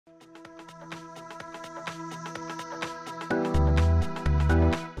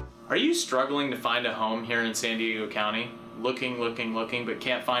Are you struggling to find a home here in San Diego County? Looking, but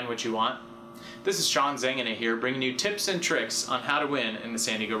can't find what you want? This is Zanganeh here, bringing you tips and tricks on how to win in the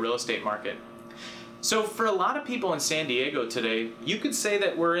San Diego real estate market. So for a lot of people in San Diego today, you could say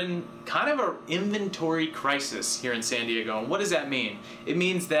that we're in kind of an inventory crisis here in San Diego. And what does that mean? It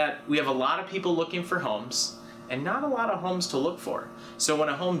means that we have a lot of people looking for homes and not a lot of homes to look for. So when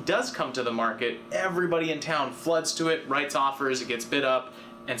a home does come to the market, everybody in town floods to it, writes offers, it gets bid up,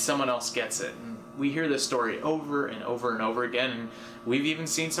 and someone else gets it. And we hear this story over and over and over again, and we've even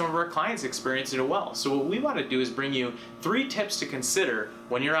seen some of our clients experience it as well. So what we want to do is bring you 3 tips to consider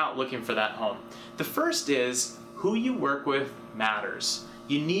when you're out looking for that home. The first is who you work with matters.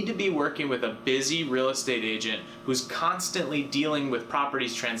 You need to be working with a busy real estate agent who's constantly dealing with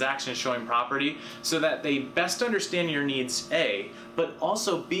properties, transactions showing property, so that they best understand your needs, A, but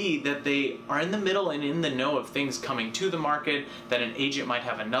also B, that they are in the middle and in the know of things coming to the market, that an agent might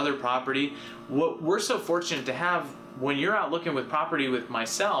have another property. What we're so fortunate to have when you're out looking with property with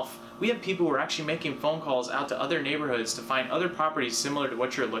myself, we have people who are actually making phone calls out to other neighborhoods to find other properties similar to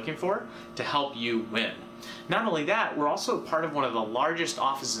what you're looking for to help you win. Not only that, we're also part of one of the largest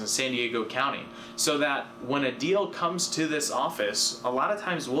offices in San Diego County, so that when a deal comes to this office, a lot of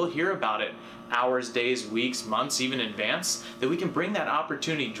times we'll hear about it hours, days, weeks, months, even in advance, that we can bring that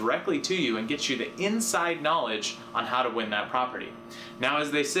opportunity directly to you and get you the inside knowledge on how to win that property. Now,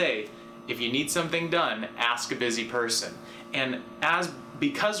 as they say, if you need something done, ask a busy person. And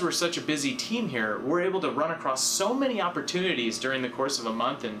because we're such a busy team here, we're able to run across so many opportunities during the course of a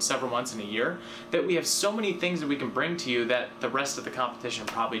month and several months in a year that we have so many things that we can bring to you that the rest of the competition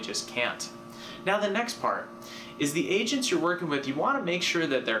probably just can't. Now the next part is the agents you're working with, you want to make sure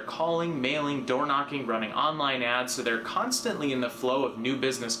that they're calling, mailing, door knocking, running online ads, so they're constantly in the flow of new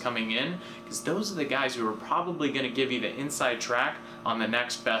business coming in, because those are the guys who are probably going to give you the inside track on the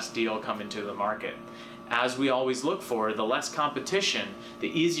next best deal coming to the market. As we always look for, the less competition,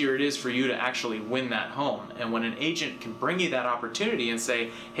 the easier it is for you to actually win that home. And when an agent can bring you that opportunity and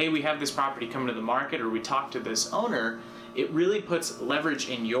say, hey, we have this property coming to the market, or we talked to this owner, it really puts leverage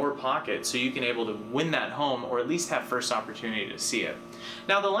in your pocket so you can able to win that home, or at least have first opportunity to see it.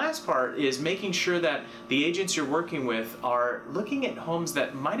 Now the last part is making sure that the agents you're working with are looking at homes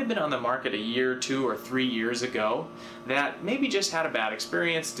that might have been on the market a year, 2 or 3 years ago, that maybe just had a bad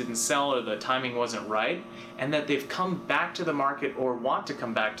experience, didn't sell, or the timing wasn't right, and that they've come back to the market or want to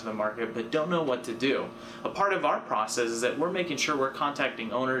come back to the market but don't know what to do. A part of our process is that we're making sure we're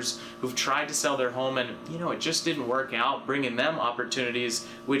contacting owners who've tried to sell their home and it just didn't work out, bringing them opportunities,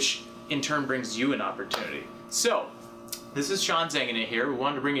 which in turn brings you an opportunity. So this is Zanganeh here. We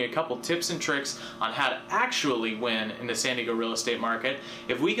wanted to bring you a couple tips and tricks on how to actually win in the San Diego real estate market.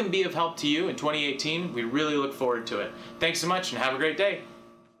 If we can be of help to you in 2018, we really look forward to it. Thanks so much and have a great day.